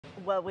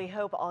Well, we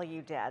hope all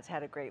you dads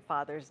had a great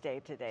Father's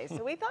Day today.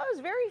 So we thought it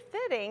was very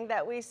fitting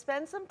that we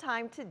spend some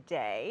time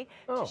today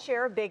to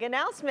share a big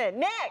announcement.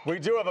 Nick! We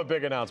do have a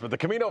big announcement. The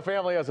Camino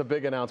family has a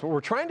big announcement.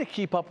 We're trying to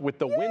keep up with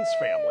the Wentz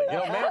family. You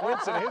know, Matt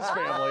Wentz and his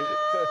family,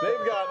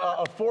 they've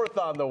got a fourth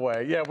on the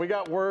way. Yeah, we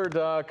got word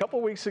a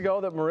couple weeks ago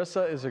that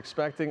Marissa is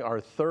expecting our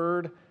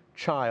third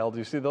child.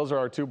 You see, those are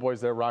our two boys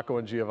there, Rocco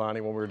and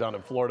Giovanni, when we were down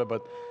in Florida.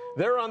 But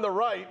there on the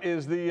right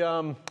is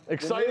the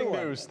exciting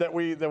news that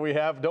we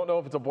have. Don't know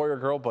if it's a boy or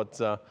girl,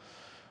 but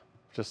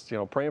just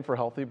praying for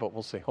healthy. But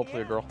we'll see.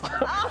 Hopefully a girl.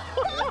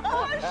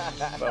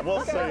 But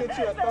we'll see. Get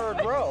you a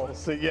third row. We'll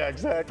see. Yeah,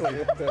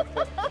 exactly.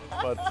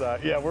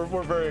 But yeah, we're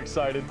very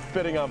excited.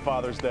 Fitting on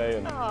Father's Day,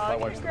 and my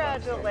wife's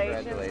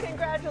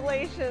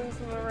Congratulations,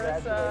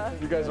 Marissa.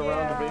 You guys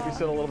around to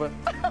babysit a little bit?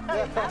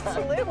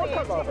 Absolutely.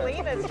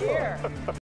 Lena's here.